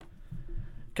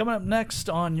Coming up next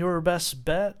on Your Best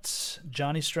Bet,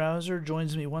 Johnny Strouser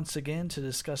joins me once again to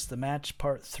discuss the match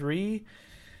part 3.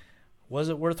 Was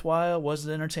it worthwhile? Was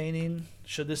it entertaining?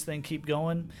 Should this thing keep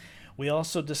going? We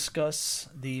also discuss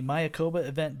the Mayakoba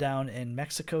event down in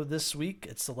Mexico this week.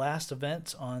 It's the last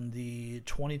event on the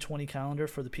 2020 calendar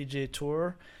for the PGA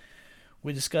Tour.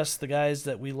 We discuss the guys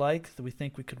that we like, that we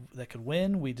think that could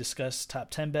win. We discuss top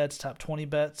 10 bets, top 20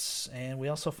 bets, and we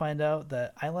also find out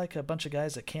that I like a bunch of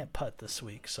guys that can't putt this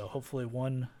week. So hopefully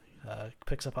one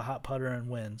picks up a hot putter and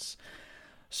wins.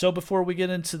 So before we get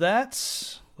into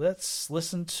that, let's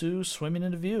listen to Swimming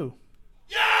into View.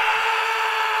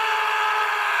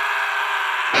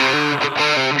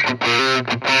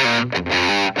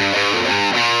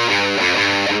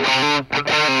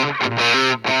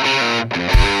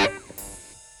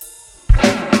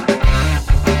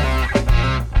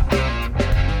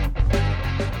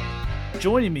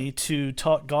 Joining me to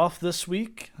talk golf this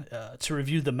week, to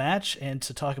review the match, and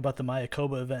to talk about the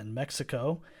Mayakoba event in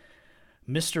Mexico,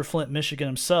 Mr. Flint, Michigan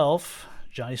himself,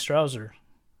 Johnny Strouser.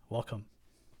 Welcome.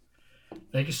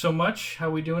 Thank you so much. How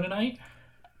are we doing tonight?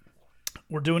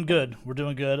 We're doing good.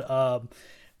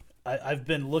 I've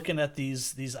been looking at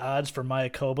these odds for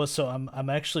Mayakoba, so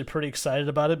I'm actually pretty excited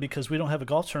about it because we don't have a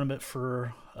golf tournament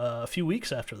for a few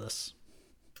weeks after this.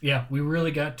 Yeah, we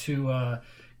really got to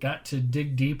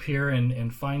dig deep here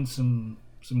and find some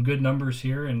good numbers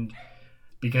here, and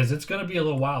because it's going to be a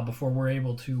little while before we're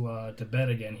able to bet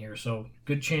again here. So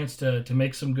good chance to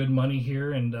make some good money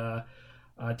here and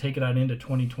take it on into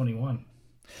 2021.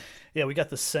 Yeah, we got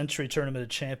the Century Tournament of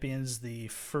Champions the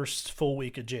first full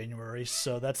week of January,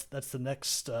 so that's the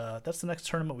next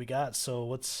tournament we got. So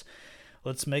let's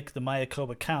make the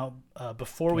Mayakoba count.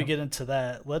 Before we get into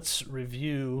that, let's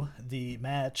review the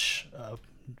match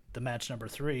number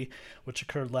 3, which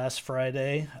occurred last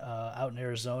Friday out in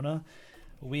Arizona.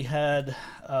 We had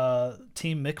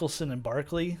Team Mickelson and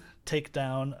Barkley take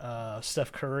down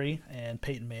Steph Curry and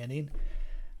Peyton Manning.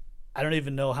 I don't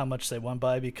even know how much they won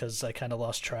by because I kind of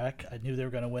lost track. I knew they were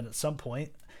going to win at some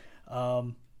point.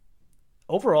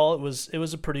 Overall, it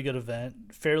was a pretty good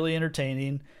event, fairly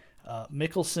entertaining.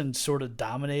 Mickelson sort of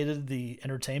dominated the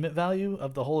entertainment value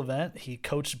of the whole event. He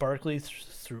coached Barkley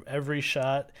through every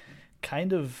shot,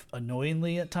 kind of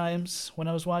annoyingly at times when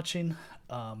I was watching.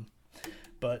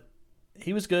 But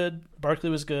he was good. Barkley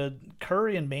was good.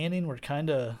 Curry and Manning were kind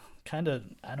of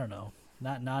I don't know,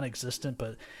 not non-existent,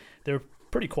 but they were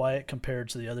pretty quiet compared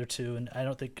to the other two, and I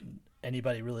don't think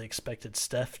anybody really expected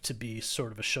Steph to be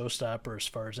sort of a showstopper as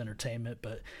far as entertainment.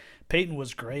 But Peyton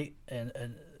was great, and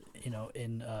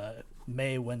in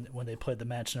May when they played the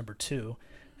match number 2,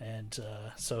 and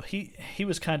so he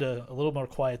was kind of a little more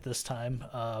quiet this time.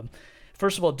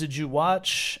 First of all, did you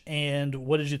watch, and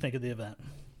what did you think of the event?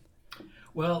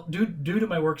 Well, due to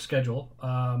my work schedule,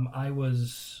 I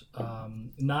was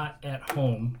not at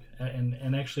home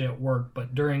and actually at work,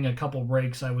 but during a couple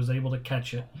breaks, I was able to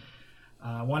catch it.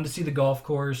 Wanted to see the golf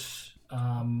course,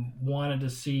 wanted to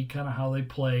see kind of how they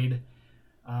played,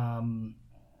 and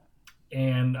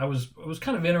I was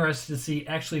kind of interested to see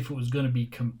actually if it was going to be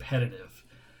competitive.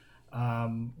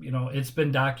 It's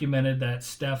been documented that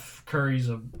Steph Curry's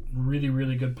a really,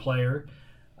 really good player.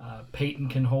 Peyton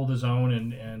can hold his own,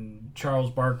 and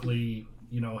Charles Barkley,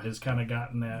 has kind of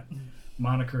gotten that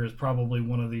moniker as probably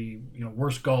one of the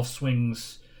worst golf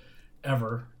swings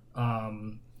ever.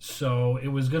 So it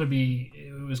was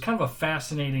kind of a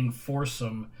fascinating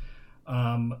foursome,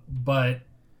 but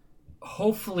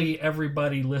hopefully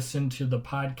everybody listened to the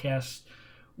podcast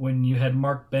when you had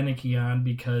Mark Benecke on,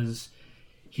 because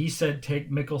he said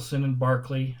take Mickelson and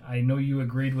Barkley. I know you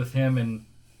agreed with him, and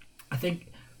I think,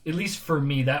 at least for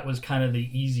me, that was kind of the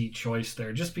easy choice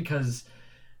there, just because,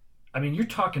 you're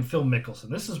talking Phil Mickelson.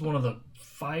 This is one of the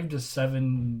 5 to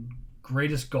 7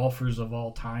 greatest golfers of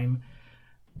all time.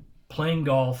 Playing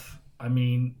golf,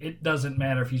 it doesn't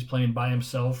matter if he's playing by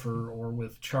himself or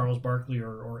with Charles Barkley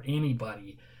or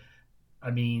anybody.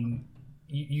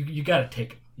 You got to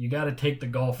take him. You got to take the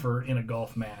golfer in a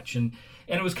golf match. And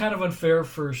it was kind of unfair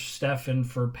for Steph and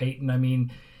for Peyton.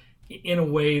 In a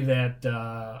way that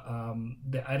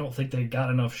I don't think they got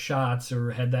enough shots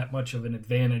or had that much of an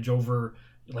advantage over,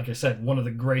 like I said, one of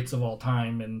the greats of all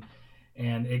time,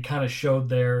 and it kind of showed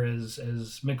there as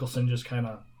Mickelson just kind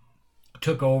of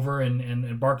took over,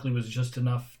 and Barkley was just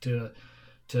enough to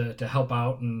help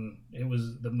out, and it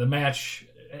was the match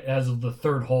as of the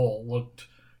third hole looked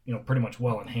pretty much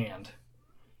well in hand.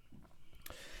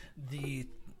 The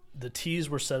tees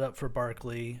were set up for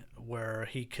Barkley where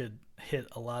he could hit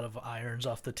a lot of irons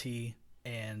off the tee,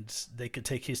 and they could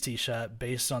take his tee shot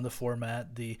based on the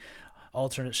format. The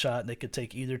alternate shot, and they could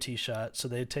take either tee shot. So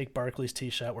they'd take Barkley's tee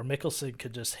shot where Mickelson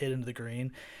could just hit into the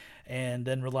green and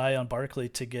then rely on Barkley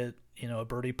to get, a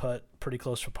birdie putt pretty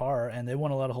close for par. And they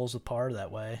won a lot of holes with par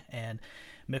that way. And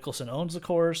Mickelson owns the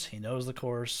course. He knows the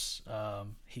course.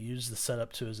 He used the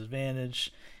setup to his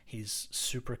advantage. He's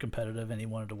super competitive, and he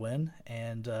wanted to win.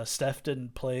 And Steph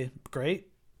didn't play great.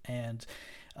 And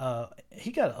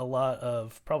he got a lot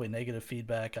of probably negative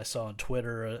feedback I saw on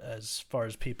Twitter as far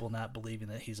as people not believing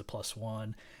that he's a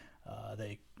 +1.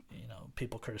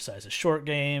 People criticize his short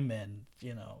game and,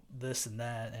 this and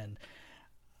that. And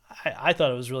I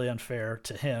thought it was really unfair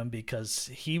to him because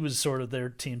he was sort of their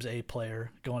team's A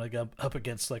player going up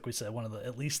against, like we said, one of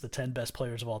at least the 10 best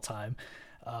players of all time.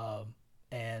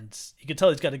 And you could tell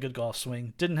he's got a good golf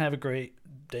swing. Didn't have a great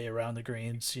day around the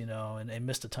greens, and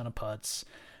missed a ton of putts.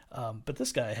 But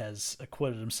this guy has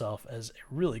acquitted himself as a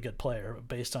really good player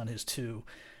based on his two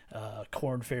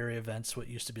Corn Ferry events, what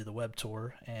used to be the Web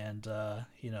Tour. And,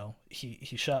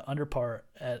 he shot under par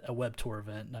at a Web Tour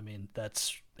event. I mean,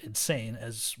 that's insane.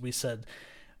 As we said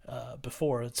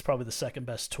before, it's probably the second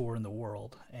best tour in the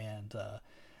world. And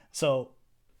so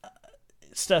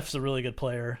Steph's a really good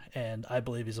player, and I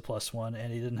believe he's a +1,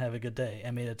 and he didn't have a good day.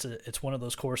 I mean, it's one of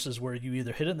those courses where you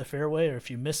either hit it in the fairway, or if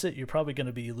you miss it, you're probably going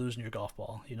to be losing your golf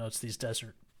ball. It's these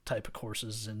desert type of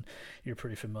courses, and you're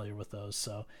pretty familiar with those.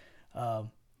 So I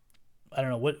don't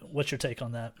know. What's your take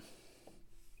on that?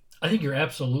 I think you're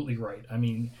absolutely right. I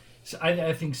mean,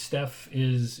 I think Steph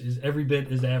is every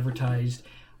bit as advertised.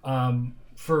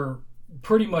 For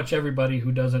pretty much everybody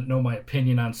who doesn't know my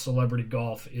opinion on celebrity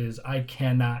golf is I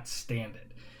cannot stand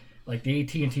it. Like the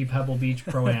AT&T Pebble Beach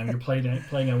Pro-Am, you're playing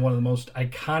on one of the most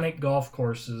iconic golf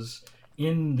courses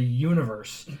in the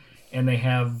universe, and they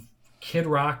have Kid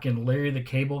Rock and Larry the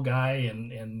Cable Guy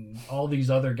and all these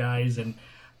other guys, and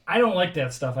I don't like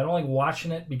that stuff. I don't like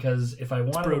watching it because if I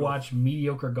wanted to watch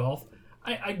mediocre golf,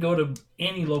 I'd go to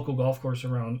any local golf course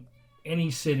around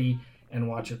any city and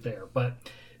watch it there. But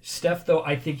Steph, though,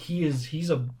 I think he's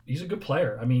a good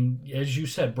player. I mean, as you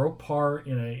said, broke par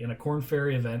in a Corn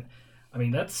Ferry event. I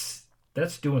mean, that's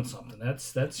doing something.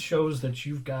 That shows that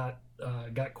you've got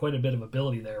quite a bit of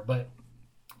ability there. But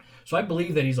so I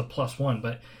believe that he's a +1.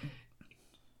 But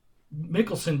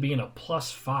Mickelson being a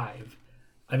 +5,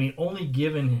 I mean, only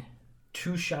given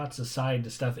 2 shots aside to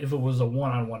Steph if it was a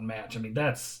one-on-one match. I mean,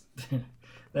 that's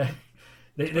that.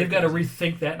 They've got to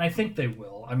rethink that, and I think they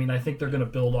will. I mean, I think they're going to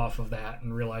build off of that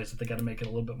and realize that they got to make it a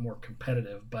little bit more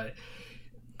competitive. But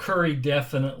Curry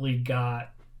definitely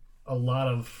got a lot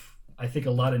of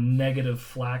negative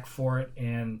flack for it,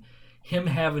 and him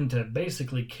having to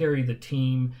basically carry the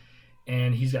team,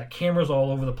 and he's got cameras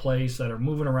all over the place that are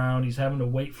moving around. He's having to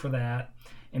wait for that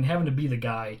and having to be the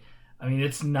guy. I mean,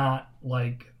 it's not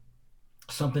like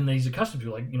something that he's accustomed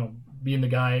to, like, being the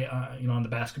guy, on the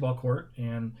basketball court.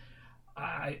 And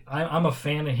I'm a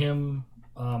fan of him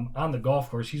on the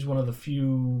golf course. He's one of the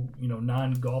few,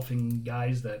 non-golfing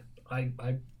guys that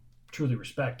I truly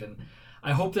respect. And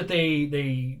I hope that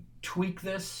they tweak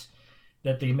this,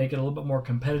 that they make it a little bit more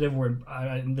competitive, where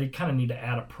they kind of need to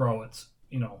add a pro. It's,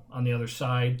 on the other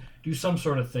side, do some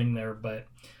sort of thing there. But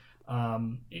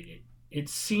it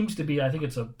seems to be, I think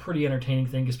it's a pretty entertaining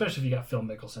thing, especially if you got Phil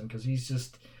Mickelson, because he's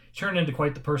just turned into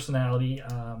quite the personality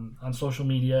on social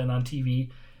media and on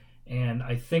TV. And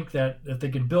I think that if they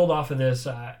can build off of this,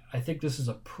 I think this is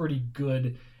a pretty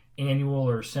good annual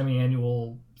or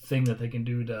semi-annual thing that they can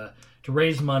do to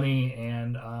raise money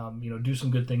and do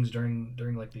some good things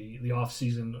during like the off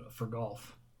season for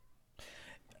golf.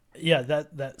 Yeah,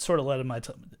 that sort of led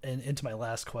into my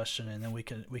last question, and then we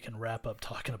can wrap up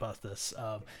talking about this.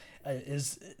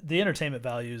 Is the entertainment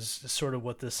values sort of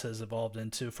what this has evolved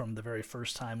into from the very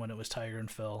first time when it was Tiger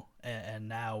and Phil, and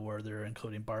now where they're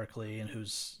including Barkley, and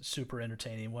who's super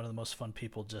entertaining, one of the most fun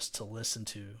people just to listen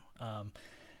to.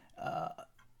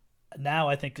 Now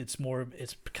I think it's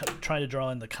trying to draw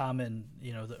in the common,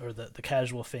 the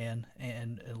casual fan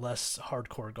and less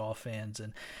hardcore golf fans.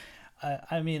 And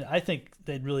I mean, I think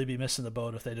they'd really be missing the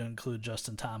boat if they didn't include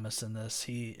Justin Thomas in this.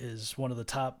 He is one of the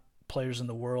top players in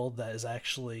the world that is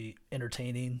actually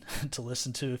entertaining to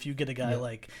listen to. If you get a guy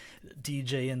like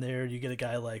DJ in there, you get a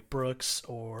guy like Brooks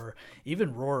or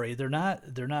even Rory, they're not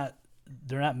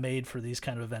made for these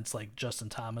kind of events like Justin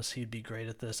Thomas. He'd be great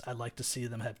at this. I'd like to see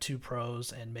them have 2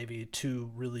 pros and maybe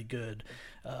 2 really good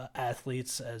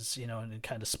athletes, and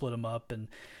kind of split them up. And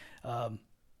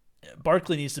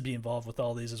Barkley needs to be involved with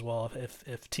all these as well.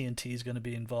 If TNT is going to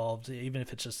be involved, even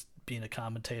if it's just being a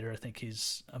commentator, I think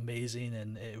he's amazing,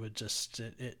 and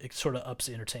it sort of ups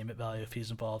the entertainment value if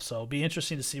he's involved. So it'll be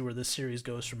interesting to see where this series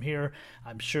goes from here.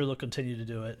 I'm sure they'll continue to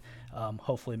do it.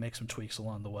 Hopefully make some tweaks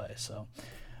along the way. So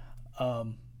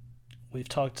we've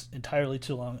talked entirely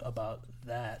too long about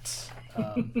that,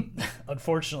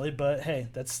 unfortunately. But hey,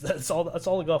 that's all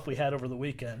the golf we had over the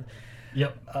weekend.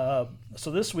 Yep.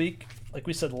 So this week, like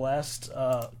we said, the last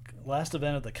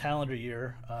event of the calendar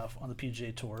year on the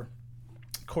PGA Tour.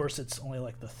 Of course, it's only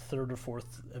like the third or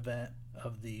fourth event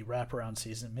of the wraparound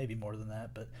season, maybe more than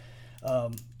that. But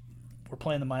we're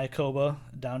playing the Mayakoba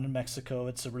down in Mexico.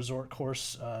 It's a resort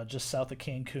course just south of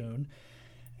Cancun,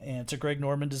 and it's a Greg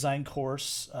Norman designed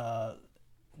course.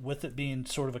 With it being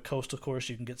sort of a coastal course,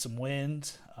 you can get some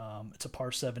wind. It's a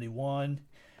par 71,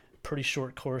 pretty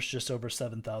short course, just over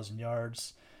 7,000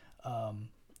 yards.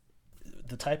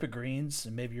 The type of greens,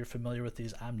 and maybe you're familiar with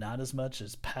these, I'm not as much,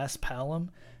 as Paspalum,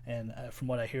 and from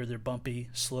what I hear, they're bumpy,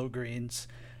 slow greens,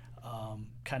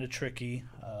 kind of tricky.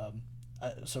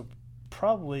 So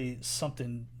probably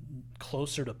something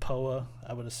closer to POA,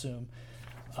 I would assume.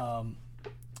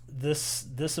 This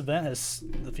event has,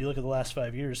 if you look at the last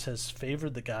 5 years, has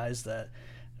favored the guys that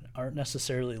aren't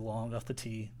necessarily long off the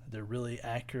tee. They're really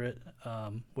accurate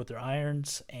with their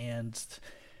irons, and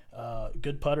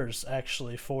good putters.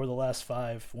 Actually, for the last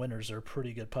 5 winners are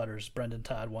pretty good putters. Brendan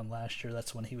Todd won last year.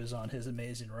 That's when he was on his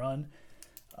amazing run.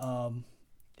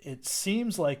 It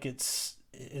seems like it's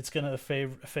going to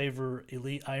favor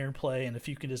elite iron play, and if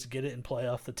you can just get it and play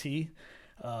off the tee,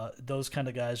 those kind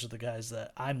of guys are the guys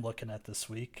that I'm looking at this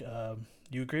week.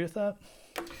 You agree with that?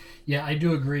 Yeah, I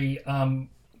do agree.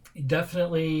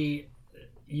 Definitely,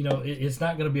 it's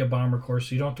not going to be a bomber course,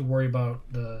 so you don't have to worry about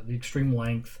the extreme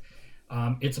length.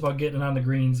 It's about getting on the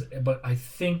greens, but I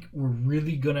think we're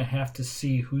really going to have to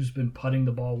see who's been putting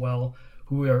the ball well,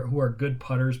 who are good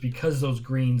putters, because those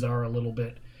greens are a little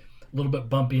bit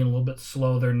bumpy and a little bit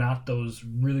slow. They're not those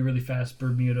really, really fast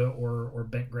Bermuda or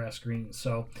bent grass greens.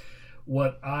 So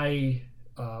what I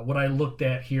looked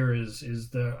at here is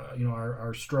the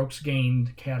our strokes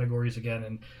gained categories again,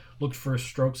 and looked for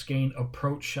strokes gained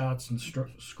approach shots and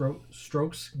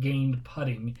strokes gained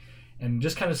putting, and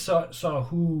just kind of saw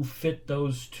who fit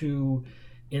those two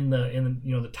in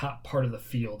the top part of the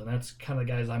field, and that's kind of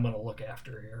the guys I'm going to look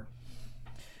after here.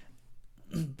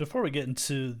 Before we get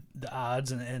into the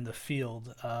odds and the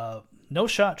field, no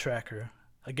shot tracker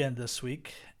again this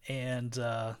week, and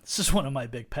this is one of my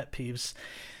big pet peeves.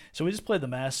 So we just played the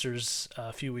Masters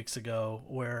a few weeks ago,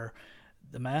 where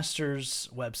the Masters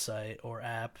website or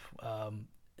app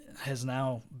has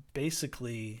now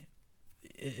basically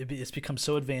it's become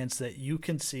so advanced that you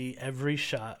can see every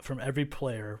shot from every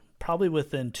player probably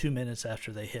within 2 minutes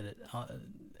after they hit it,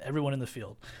 everyone in the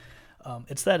field.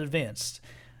 It's that advanced.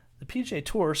 The PGA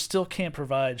Tour still can't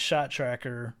provide shot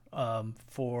tracker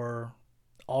for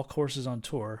all courses on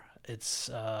tour. It's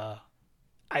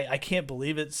I can't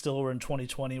believe it. Still, we're in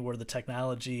 2020 where the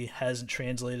technology hasn't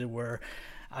translated, where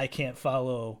I can't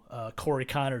follow Corey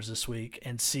Connors this week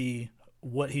and see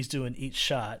what he's doing each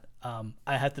shot.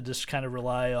 I have to just kind of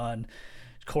rely on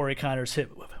Corey Connors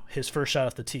hit his first shot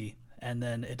off the tee, and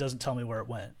then it doesn't tell me where it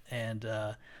went. And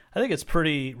I think it's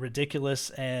pretty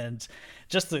ridiculous. And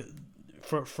just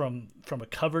from a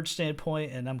coverage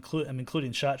standpoint, and I'm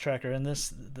including shot tracker in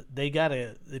this, the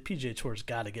PGA Tour's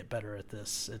got to get better at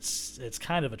this. It's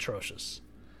kind of atrocious.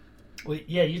 Well,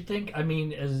 yeah, you think,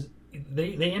 as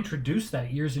they introduced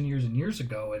that years and years and years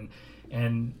ago,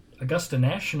 and Augusta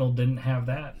National didn't have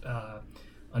that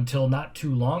until not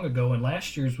too long ago, and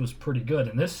last year's was pretty good.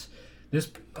 And this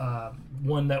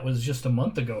one that was just a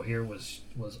month ago here was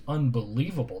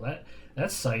unbelievable.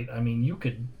 That site,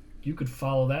 you could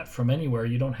follow that from anywhere.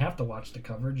 You don't have to watch the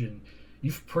coverage, and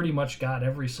you've pretty much got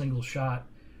every single shot,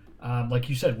 like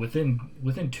you said,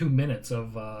 within 2 minutes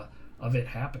of it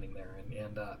happening there.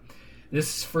 And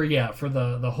this is for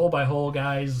the hole by hole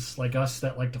guys like us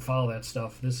that like to follow that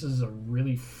stuff. This is a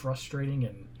really frustrating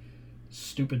and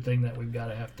stupid thing that we've got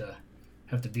to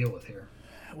have to deal with here.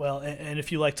 Well, and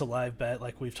if you like to live bet,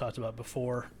 like we've talked about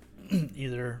before,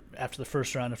 either after the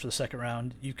first round or for the second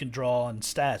round, you can draw on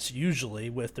stats usually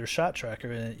with their shot tracker,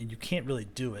 and you can't really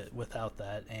do it without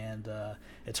that. And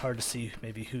it's hard to see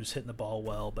maybe who's hitting the ball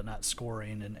well but not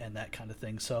scoring and that kind of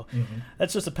thing. So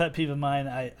that's just a pet peeve of mine.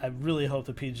 I really hope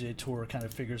the PGA Tour kind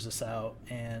of figures this out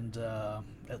and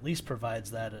at least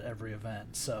provides that at every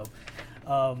event. So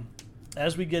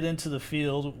as we get into the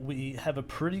field, we have a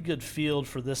pretty good field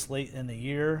for this late in the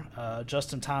year.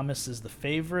 Justin Thomas is the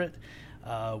favorite.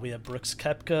 We have Brooks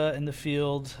Koepka in the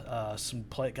field. Some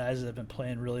guys that have been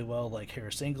playing really well, like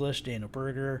Harris English, Daniel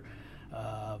Berger.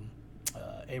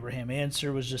 Abraham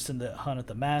Ancer was just in the hunt at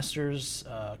the Masters.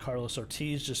 Carlos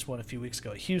Ortiz just won a few weeks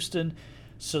ago at Houston.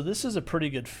 So this is a pretty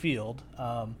good field.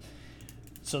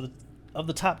 Of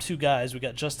the top two guys, we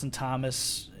got Justin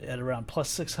Thomas at around plus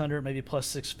 600, maybe plus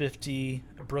 650.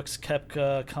 Brooks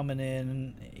Koepka coming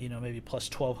in, maybe plus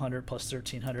 1,200, plus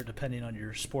 1,300, depending on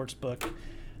your sports book.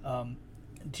 Do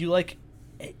you like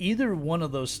either one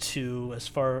of those two as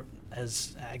far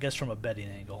as, I guess, from a betting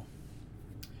angle?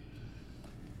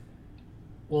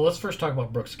 Well, let's first talk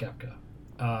about Brooks Koepka.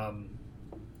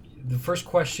 The first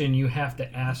question you have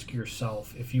to ask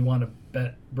yourself if you want to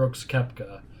bet Brooks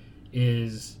Koepka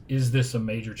is this a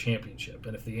major championship?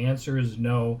 And if the answer is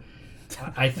no,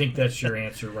 I think that's your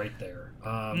answer right there.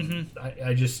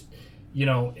 I just,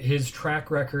 his track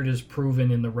record is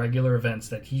proven in the regular events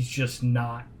that he's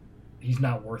not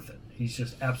worth it. He's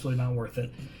just absolutely not worth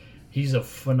it. He's a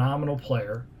phenomenal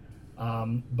player,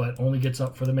 but only gets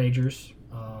up for the majors.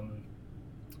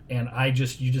 And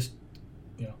you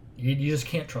just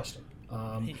can't trust him.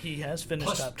 He has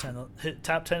finished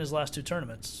top 10 his last two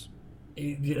tournaments.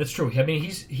 That's true. I mean,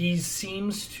 he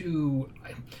seems to,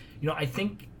 I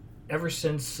think ever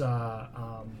since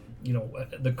the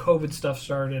COVID stuff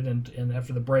started and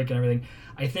after the break and everything,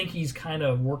 I think he's kind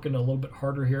of working a little bit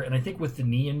harder here. And I think with the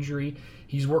knee injury,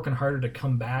 he's working harder to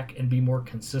come back and be more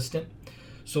consistent.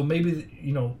 So maybe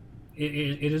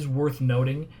it is worth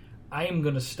noting. I am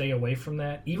going to stay away from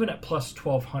that, even at plus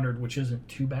 1,200, which isn't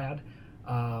too bad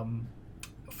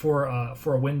for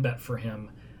a win bet for him.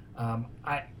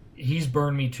 He's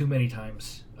burned me too many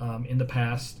times in the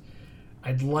past.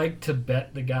 I'd like to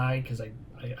bet the guy because I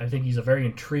think he's a very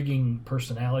intriguing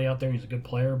personality out there. He's a good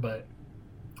player, but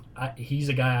he's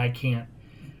a guy I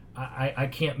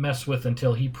can't mess with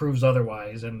until he proves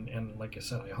otherwise. And like I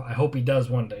said, I hope he does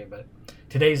one day, but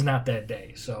today's not that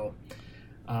day. So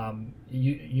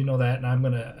you know that, and I'm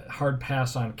going to hard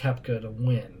pass on Koepka to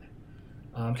win.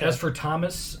 Okay. As for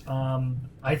Thomas,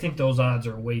 I think those odds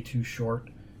are way too short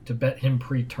to bet him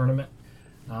pre-tournament.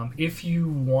 If you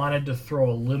wanted to throw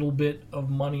a little bit of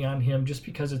money on him, just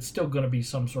because it's still going to be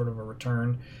some sort of a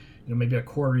return, maybe a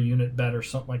quarter unit bet or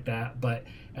something like that, but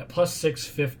at plus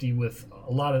 650 with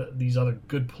a lot of these other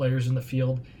good players in the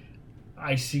field,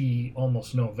 I see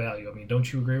almost no value. I mean,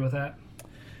 don't you agree with that?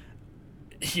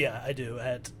 Yeah, I do.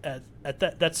 At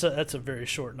that, that's a very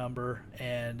short number,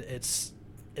 and it's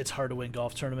hard to win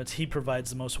golf tournaments. He provides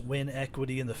the most win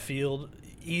equity in the field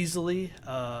easily,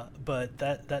 but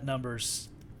that number's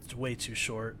way too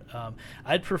short.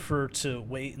 I'd prefer to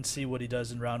wait and see what he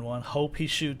does in round one. Hope he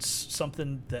shoots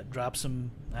something that drops him,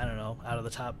 I don't know, out of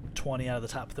the top 20, out of the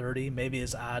top 30. Maybe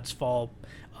his odds fall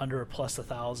under a plus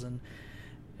 1,000.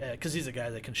 Because he's a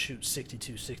guy that can shoot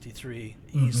 62, 63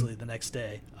 easily the next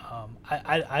day.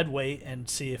 I'd wait and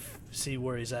see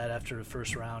where he's at after the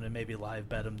first round and maybe live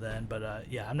bet him then. But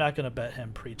I'm not going to bet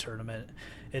him pre-tournament.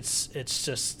 It's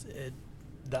just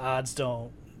the odds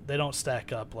don't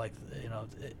stack up like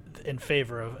in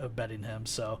favor of betting him.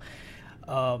 So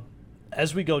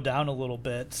as we go down a little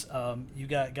bit, you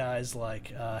got guys like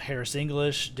Harris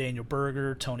English, Daniel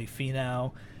Berger, Tony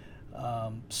Finau.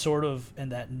 Sort of in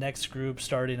that next group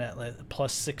starting at like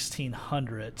plus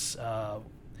 1,600.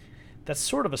 That's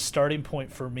sort of a starting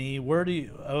point for me. Where do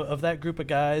you, of that group of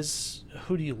guys,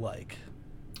 who do you like?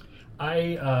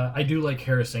 I do like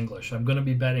Harris English. I'm going to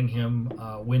be betting him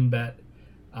win bet.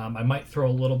 I might throw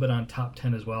a little bit on top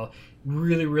 10 as well.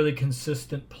 Really, really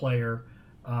consistent player.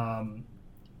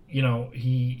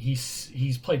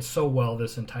 He's played so well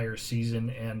this entire season,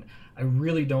 and I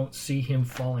really don't see him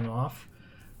falling off.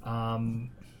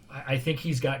 I think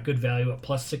he's got good value at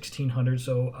plus 1,600,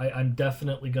 so I'm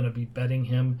definitely going to be betting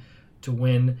him to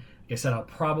win. Like I said, I'll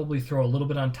probably throw a little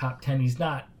bit on top 10.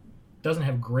 Doesn't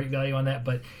have great value on that,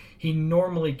 but he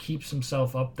normally keeps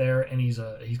himself up there, and he's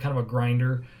kind of a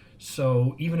grinder.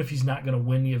 So even if he's not going to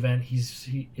win the event,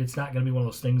 it's not going to be one of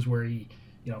those things where he,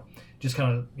 just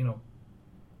kind of,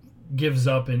 gives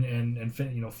up and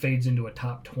fades into a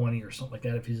top 20 or something like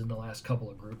that if he's in the last couple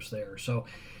of groups there. So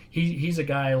he's a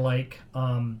guy like,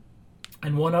 and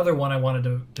one other one I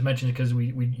wanted to mention because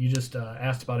you just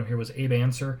asked about him here was Abe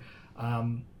Ancer.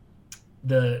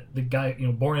 The guy,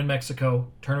 born in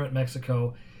Mexico, tournament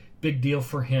Mexico, big deal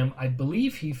for him. I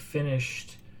believe he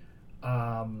finished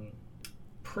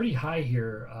pretty high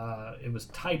here. It was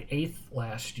tied 8th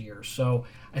last year. So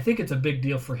I think it's a big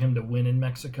deal for him to win in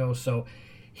Mexico. So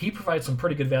he provides some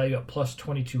pretty good value at plus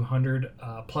 2,200,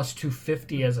 plus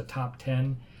 250 as a top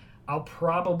 10. I'll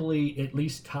probably at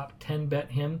least top 10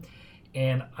 bet him.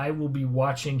 and I will be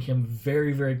watching him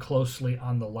very, very closely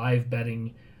on the live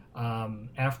betting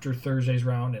after Thursday's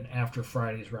round and after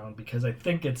Friday's round, because I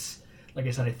think it's, like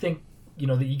I said, I think,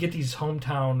 that you get these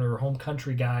hometown or home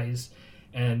country guys,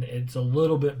 and it's a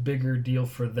little bit bigger deal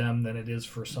for them than it is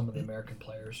for some of the American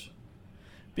players.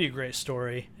 Be a great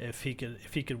story if he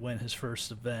could win his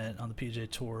first event on the PGA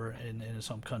Tour in his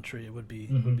home country. It would be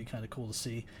kind of cool to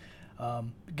see.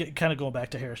 Kind of going back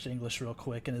to Harris English real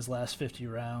quick, in his last 50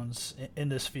 rounds in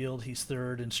this field, he's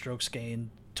third in strokes gained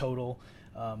total.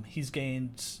 He's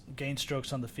gained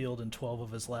strokes on the field in 12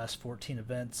 of his last 14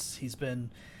 events. He's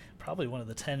been probably one of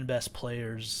the 10 best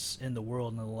players in the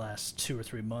world in the last 2 or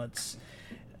 3 months.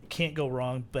 Can't go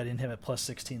wrong betting him at plus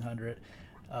 1,600.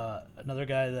 Another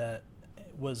guy that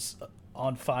was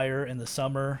on fire in the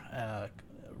summer,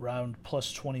 around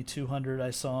plus 2,200 I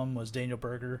saw him, was Daniel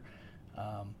Berger.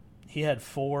 He had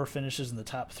 4 finishes in the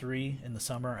top 3 in the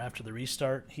summer after the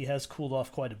restart. He has cooled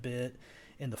off quite a bit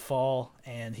in the fall,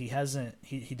 and he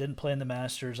didn't play in the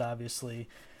Masters, obviously,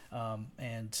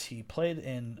 and he played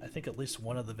in, I think, at least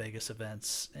one of the Vegas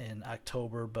events in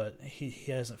October, but he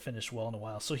hasn't finished well in a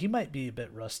while, so he might be a bit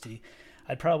rusty.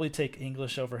 I'd probably take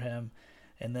English over him.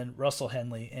 And then Russell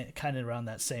Henley, kind of around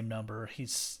that same number.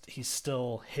 He's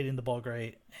still hitting the ball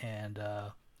great, and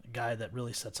a guy that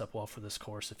really sets up well for this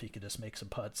course if he could just make some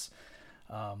putts.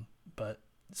 But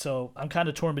so I'm kind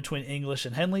of torn between English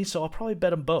and Henley, so I'll probably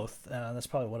bet them both. That's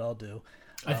probably what I'll do.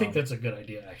 I think that's a good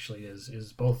idea, actually.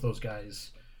 Is both those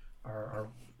guys are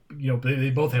they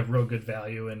both have real good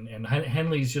value, and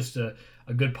Henley's just a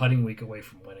good putting week away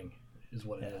from winning. Is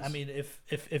what it is. I mean,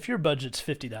 if your budget's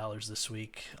 $50 this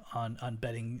week on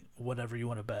betting whatever you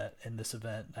want to bet in this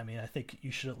event, I mean, I think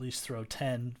you should at least throw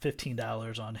 $10,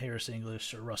 $15 on Harris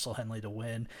English or Russell Henley to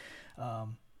win.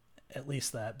 At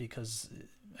least that, because,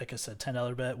 like I said,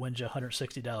 $10 bet wins you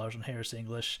 $160 on Harris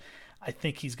English. I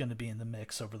think he's going to be in the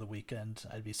mix over the weekend.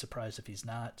 I'd be surprised if he's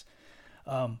not.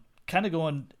 Kind of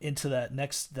going into that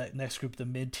next group, the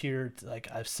mid-tier, like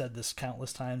I've said this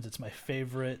countless times, it's my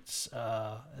favorite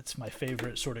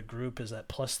sort of group, is that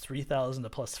plus 3,000 to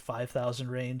plus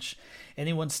 5,000 range.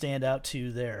 Anyone stand out to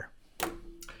you there?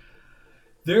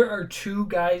 There are 2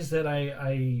 guys that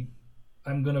I'm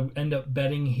going to end up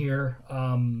betting here.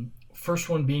 First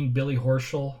one being Billy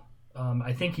Horschel.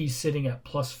 I think he's sitting at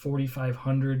plus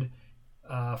 4,500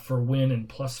 for win and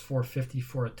plus 450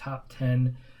 for a top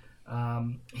 10.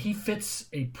 He fits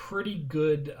a pretty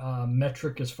good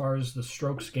metric as far as the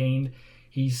strokes gained.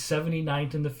 He's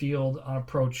 79th in the field on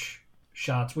approach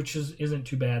shots, which isn't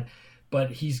too bad,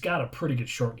 but he's got a pretty good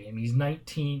short game. He's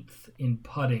 19th in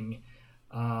putting,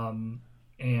 and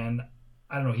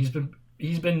I don't know.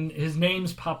 His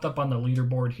name's popped up on the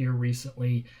leaderboard here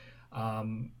recently,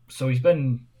 so he's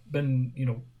been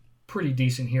pretty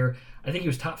decent here. I think he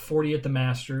was top 40 at the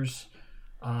Masters.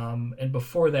 And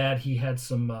before that, he had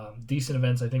some decent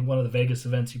events. I think one of the Vegas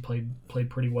events he played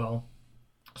pretty well.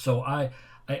 So I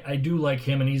do like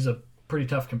him, and he's a pretty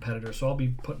tough competitor. So I'll be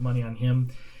putting money on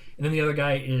him. And then the other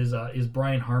guy is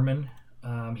Brian Harmon.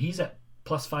 He's at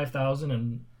plus 5,000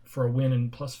 and for a win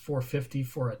and plus 450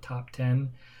 for a top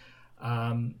 10.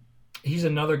 He's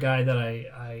another guy that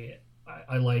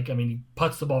I like. I mean, he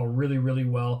putts the ball really, really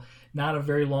well. Not a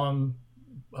very long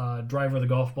driver of the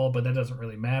golf ball, but that doesn't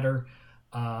really matter.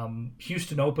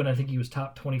 Houston Open, I think he was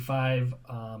top 25.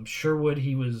 Sherwood,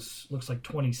 he looks like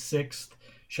 26th.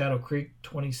 Shadow Creek,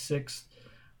 26th.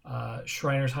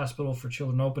 Shriners Hospital for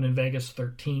Children Open in Vegas,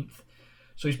 13th.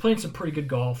 So he's playing some pretty good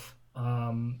golf.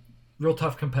 Real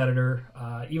tough competitor.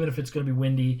 Even if it's going to be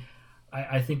windy,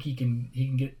 I think he can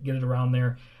get it around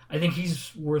there. I think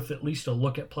he's worth at least a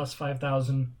look at plus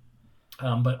 5,000,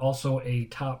 but also a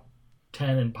top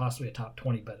 10 and possibly a top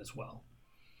 20 bet as well.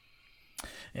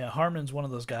 Yeah, Harmon's one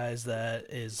of those guys that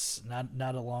is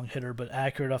not a long hitter, but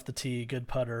accurate off the tee, good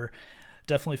putter,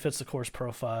 definitely fits the course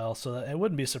profile. So I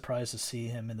wouldn't be surprised to see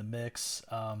him in the mix.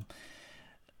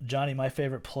 Johnny, my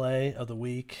favorite play of the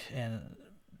week, and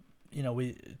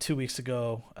 2 weeks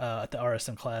ago at the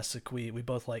RSM Classic, we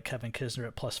both liked Kevin Kisner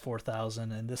at plus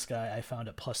 4,000, and this guy I found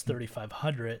at plus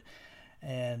 3,500.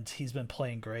 And he's been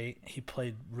playing great. He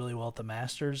played really well at the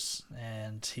Masters,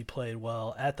 and he played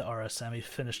well at the RSM. He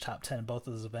finished top 10 in both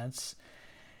of those events.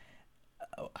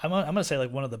 I'm going to say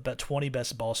like one of the 20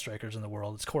 best ball strikers in the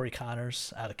world. It's Corey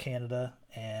Connors out of Canada,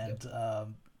 and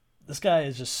this guy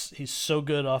he's so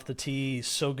good off the tee. He's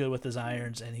so good with his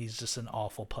irons, and he's just an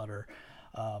awful putter.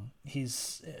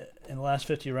 He's in the last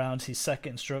 50 rounds, he's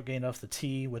second in stroke gain off the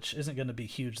tee, which isn't going to be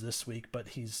huge this week, but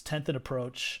he's 10th in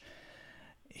approach.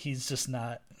 He's just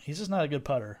not a good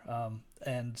putter.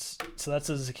 And so that's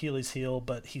his Achilles heel,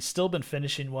 but he's still been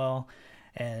finishing well.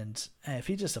 And if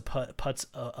he just putts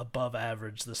above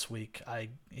average this week,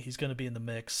 he's going to be in the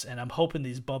mix. And I'm hoping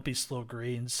these bumpy, slow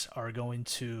greens are going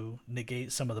to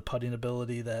negate some of the putting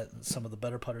ability that some of the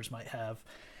better putters might have,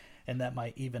 and that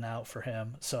might even out for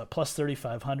him. So at plus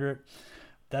 3,500,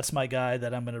 that's my guy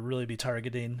that I'm going to really be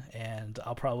targeting, and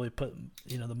I'll probably put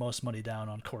the most money down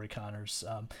on Corey Connors.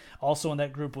 Also in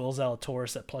that group, Will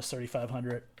Zalatoris at plus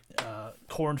 3,500,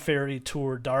 Korn Ferry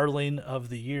Tour Darling of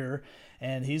the Year.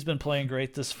 And he's been playing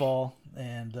great this fall,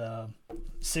 and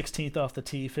 16th off the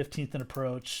tee, 15th in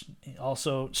approach. He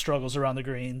also struggles around the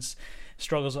greens,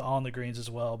 struggles on the greens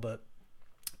as well. But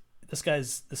this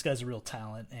guy's a real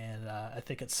talent, and I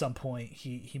think at some point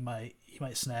he might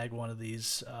snag one of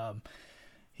these.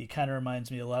 He kind of reminds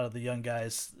me a lot of the young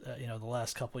guys, the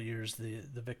last couple of years,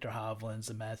 the Victor Hovlands,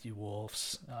 the Matthew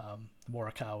Wolfs, the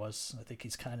Morikawas. I think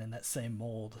he's kind of in that same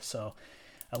mold. So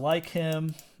I like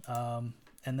him.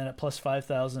 And then at plus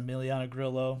 5,000, Emiliano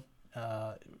Grillo,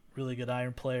 really good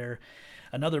iron player.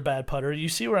 Another bad putter. You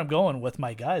see where I'm going with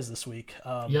my guys this week.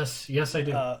 Yes, I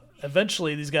do.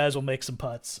 Eventually, these guys will make some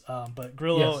putts. But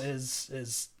Grillo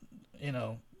is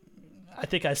I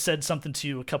think I said something to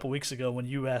you a couple weeks ago when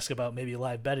you asked about maybe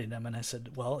live betting him, and I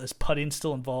said, well, is putting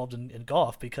still involved in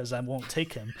golf, because I won't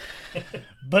take him.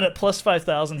 But at plus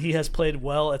 5,000, he has played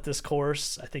well at this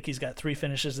course. I think he's got 3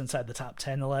 finishes inside the top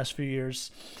 10 the last few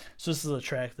years. So this is a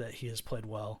track that he has played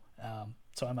well.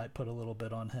 So I might put a little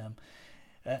bit on him.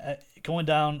 Going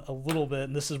down a little bit,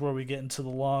 and this is where we get into the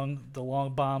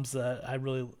long bombs that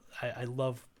I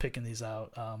love picking these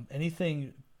out.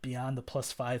 Anything beyond the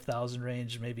plus 5,000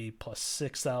 range, maybe plus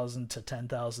 6,000 to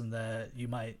 10,000, that you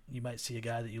might see a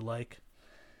guy that you like.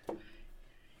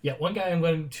 Yeah, one guy I'm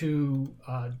going to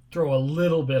throw a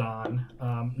little bit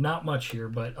on, not much here,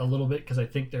 but a little bit, because I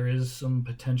think there is some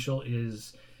potential,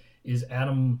 is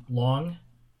Adam Long.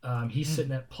 He's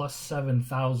sitting at plus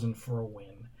 7,000 for a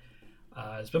win.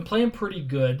 He's been playing pretty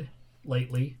good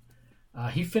lately.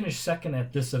 He finished second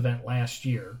at this event last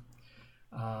year,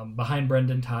 behind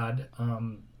Brendan Todd.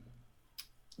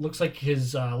 Looks like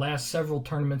his last several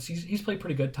tournaments, he's played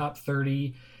pretty good. Top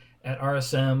 30 at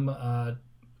RSM,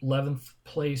 11th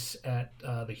place at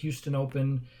the Houston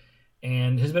Open,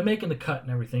 and has been making the cut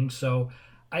and everything. So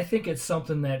I think it's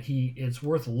something that it's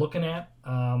worth looking at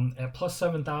plus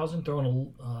 7,000,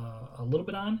 throwing a little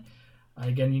bit on.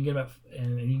 Again, you can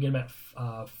get him at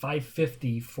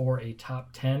 550 for a top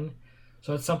 10.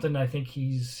 So it's something I think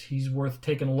he's worth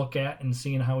taking a look at and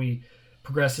seeing how he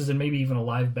progresses, and maybe even a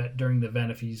live bet during the event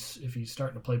if he's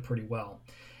starting to play pretty well.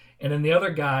 And then the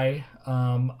other guy,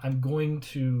 I'm going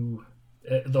to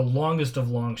the longest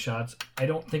of long shots. I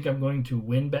don't think I'm going to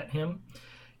win bet him.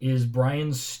 Is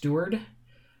Brian Stuard,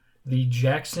 the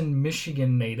Jackson,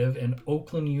 Michigan native and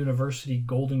Oakland University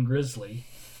Golden Grizzly.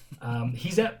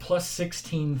 He's at plus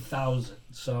 16,000.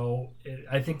 So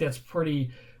I think that's pretty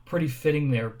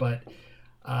fitting there. But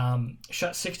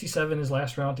shot 67 his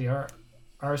last round at the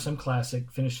RSM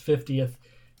Classic, finished 50th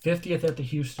at the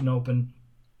Houston Open.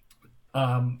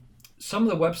 Some of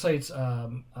the websites,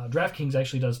 DraftKings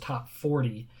actually does top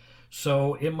 40,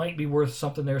 so it might be worth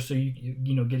something there. So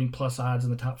you getting plus odds in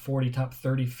the top 40, top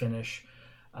 30 finish.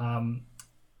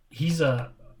 He's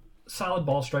a solid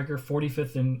ball striker,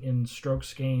 45th in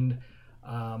strokes gained,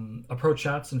 approach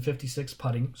shots, and 56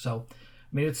 putting. So I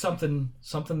mean, it's something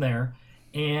there.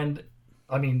 And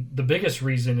I mean, the biggest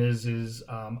reason is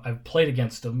I've played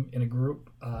against him in a group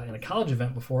in a college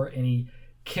event before, and he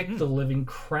kicked the living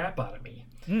crap out of me.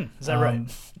 Is that right?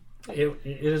 It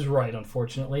is right,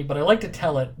 unfortunately, but I like to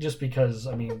tell it just because,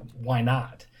 I mean, why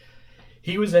not?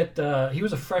 He was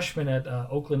a freshman at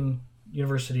Oakland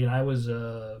University, and I was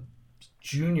a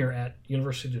junior at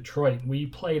University of Detroit. We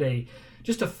played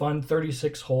just a fun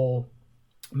 36-hole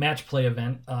match play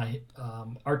event,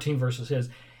 our team versus his.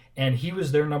 And he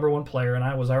was their number one player, and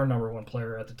I was our number one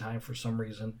player at the time for some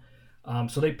reason.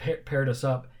 So they paired us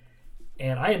up,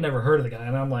 and I had never heard of the guy.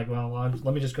 And I'm like, well,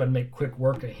 let me just go ahead and make quick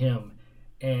work of him.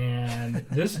 And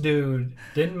this dude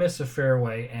didn't miss a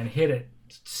fairway and hit it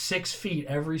 6 feet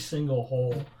every single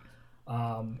hole,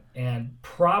 and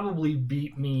probably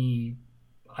beat me.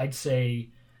 I'd say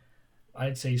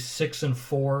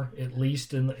 6-4 at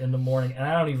least in the morning, and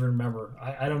I don't even remember.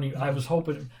 I was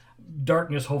hoping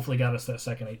darkness hopefully got us that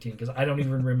second 18, because I don't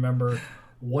even remember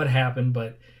what happened,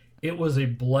 but it was a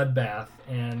bloodbath,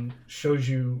 and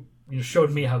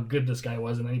showed me how good this guy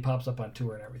was, and then he pops up on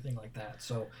tour and everything like that.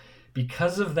 So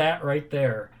because of that right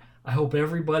there, I hope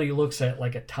everybody looks at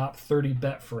like a top 30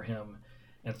 bet for him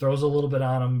and throws a little bit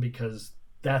on him, because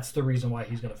that's the reason why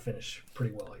he's going to finish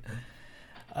pretty well.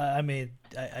 I mean,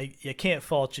 I can't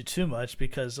fault you too much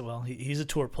because, well, he's a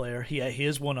tour player. He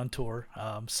is one on tour.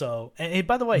 So, and hey,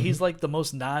 by the way, he's like the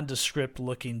most nondescript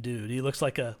looking dude. He looks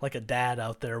like a dad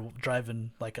out there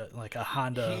driving like a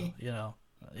Honda.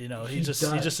 He's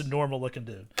just a normal looking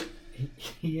dude.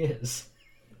 He is.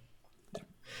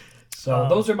 So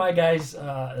those are my guys.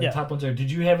 The top ones are. Did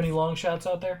you have any long shots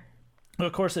out there?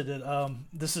 Of course I did.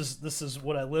 This is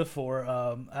what I live for.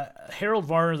 Harold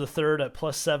Varner III at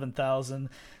plus 7,000.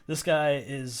 This guy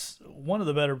is one of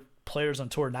the better players on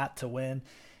tour not to win.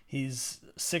 He's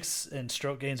 6th in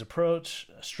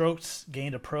strokes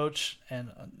gained approach,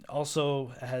 and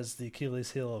also has the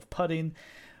Achilles heel of putting.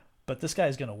 But this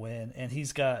guy's gonna win, and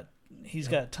he's got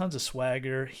tons of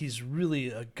swagger. He's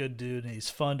really a good dude, and he's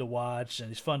fun to watch, and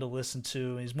he's fun to listen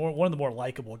to. And he's one of the more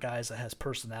likable guys that has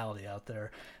personality out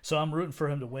there. So I'm rooting for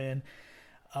him to win.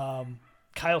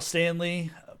 Kyle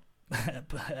Stanley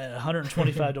at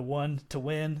 125 to 1 to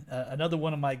win. Another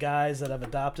one of my guys that I've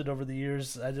adopted over the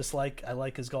years. I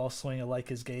like his golf swing. I like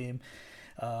his game.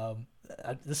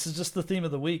 This is just the theme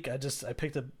of the week. I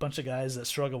picked a bunch of guys that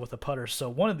struggle with a putter. So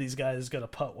one of these guys is going to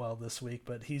putt well this week,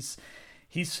 but he just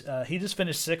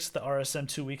finished 6th at the RSM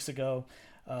 2 weeks ago.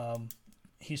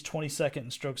 He's 22nd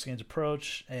in strokes gained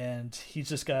approach, and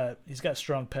he's got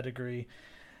strong pedigree.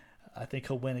 I think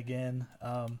he'll win again.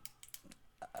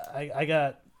 I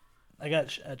got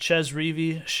Ches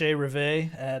Reavie, Shea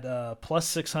Rivet at plus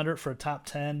 600 for a top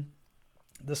 10.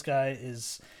 This guy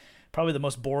is probably the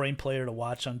most boring player to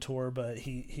watch on tour, but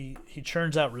he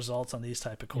churns out results on these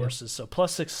type of courses. Yeah. So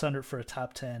plus 600 for a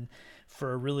top 10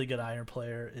 for a really good iron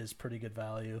player is pretty good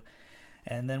value.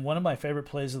 And then one of my favorite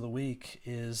plays of the week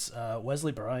is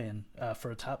Wesley Bryan for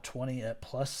a top 20 at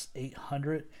plus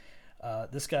 800.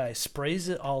 This guy sprays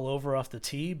it all over off the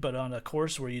tee, but on a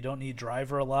course where you don't need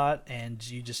driver a lot, and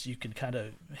you can kind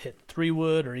of hit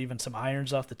 3-wood or even some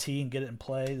irons off the tee and get it in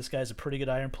play. This guy's a pretty good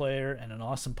iron player and an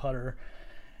awesome putter.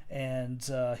 And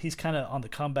he's kind of on the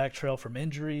comeback trail from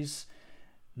injuries.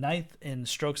 9th in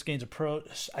strokes gained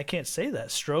approach. I can't say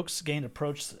that. Strokes gained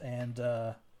approach, and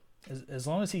as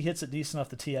long as he hits it decent off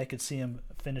the tee, I could see him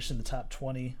finish in the top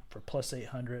 20 for plus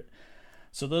 800.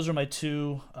 So those are my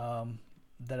two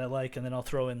that I like, and then I'll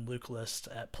throw in Luke List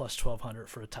at plus 1,200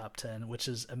 for a top 10, which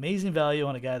is amazing value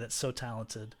on a guy that's so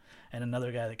talented and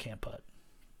another guy that can't putt.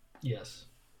 Yes.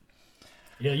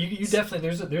 Yeah, you definitely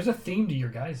there's a theme to your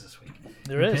guys this week.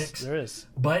 There is.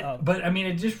 But I mean,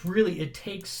 it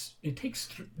takes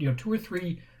 2 or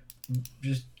 3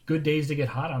 just good days to get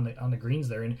hot on the greens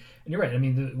there, and you're right. I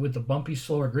mean, with the bumpy,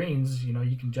 slower greens,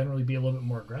 you can generally be a little bit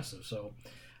more aggressive. So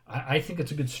I think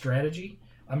it's a good strategy.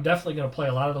 I'm definitely going to play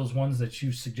a lot of those ones that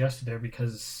you suggested there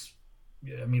because,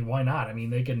 I mean, why not? I mean,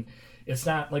 they can. It's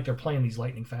not like they're playing these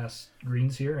lightning fast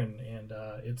greens here, and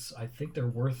I think they're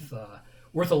worth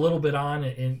a little bit on,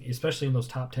 especially in those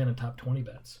top 10 and top 20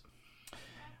 bets.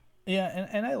 Yeah,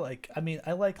 and I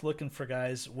like looking for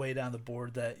guys way down the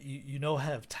board that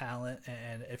have talent,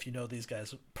 and if you know these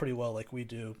guys pretty well like we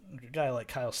do, a guy like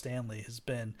Kyle Stanley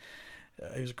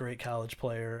he was a great college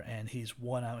player, and he's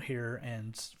won out here,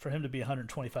 and for him to be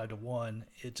 125 to 1,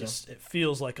 it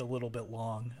feels like a little bit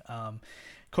long. Of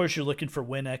course, you're looking for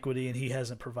win equity, and he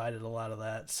hasn't provided a lot of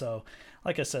that. So,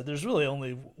 like I said, there's really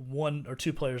only 1 or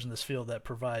 2 players in this field that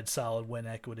provide solid win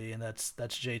equity, and that's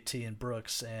JT and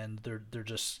Brooks, and they're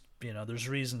just there's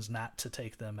reasons not to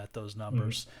take them at those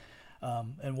numbers.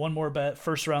 Mm-hmm. And one more bet,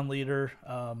 first round leader,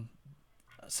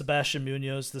 Sebastian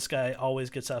Munoz. This guy always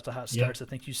gets out to hot starts. Yep. I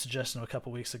think you suggested him a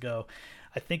couple weeks ago.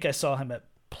 I think I saw him at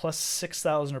plus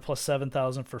 6,000 or plus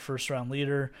 7,000 for first round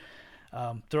leader.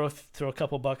 Throw a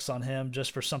couple bucks on him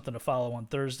just for something to follow on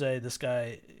Thursday. This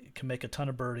guy can make a ton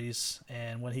of birdies,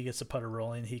 and when he gets the putter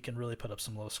rolling, he can really put up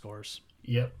some low scores.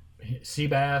 Yep.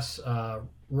 Seabass,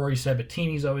 Rory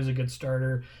Sabatini's always a good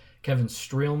starter. Kevin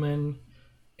Streelman,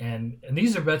 and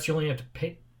these are bets you only have to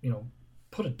pay,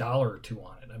 put $1 or $2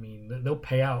 on it. I mean, they'll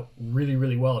pay out really,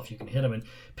 really well if you can hit them, and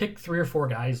pick 3 or 4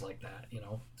 guys like that.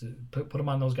 To put them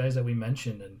on those guys that we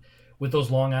mentioned, and with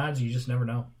those long odds, you just never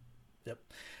know. Yep.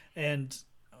 And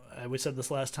we said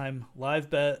this last time, live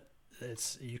bet.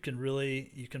 You can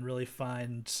really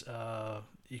find a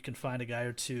guy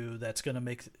or two that's going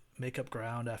to make up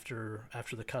ground after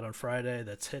the cut on Friday.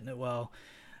 That's hitting it well.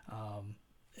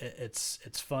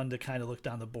 It's fun to kind of look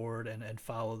down the board and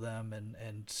follow them, and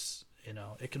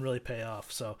it can really pay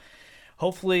off. So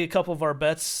hopefully a couple of our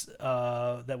bets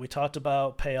that we talked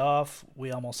about pay off.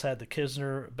 We almost had the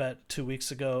Kisner bet 2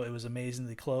 weeks ago. It was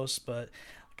amazingly close, but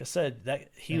like I said, that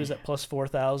he was at plus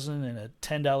 4,000, and a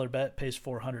 $10 bet pays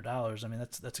 $400. I mean,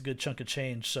 that's a good chunk of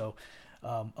change. So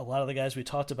A lot of the guys we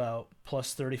talked about,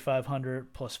 plus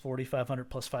 3,500, plus 4,500,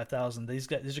 plus 5,000.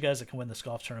 These are guys that can win this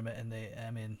golf tournament,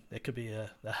 and it could be a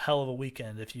hell of a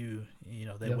weekend if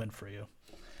they win for you.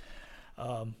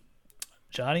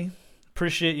 Johnny,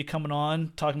 appreciate you coming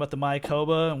on, talking about the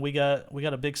Mayakoba, and we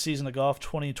got a big season of golf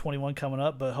 2021 coming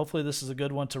up, but hopefully this is a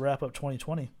good one to wrap up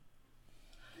 2020.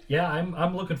 Yeah,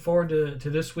 I'm looking forward to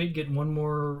this week, getting one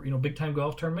more big time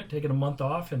golf tournament, taking a month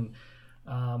off, and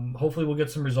hopefully we'll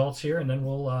get some results here, and then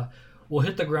we'll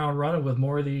hit the ground running with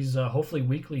more of these hopefully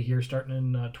weekly here starting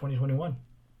in 2021.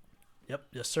 Yep,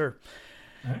 yes sir.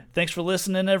 All right. Thanks for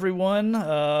listening, everyone.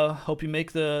 Hope you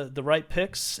make the right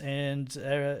picks and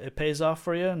it pays off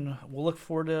for you, and we'll look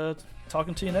forward to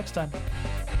talking to you next time.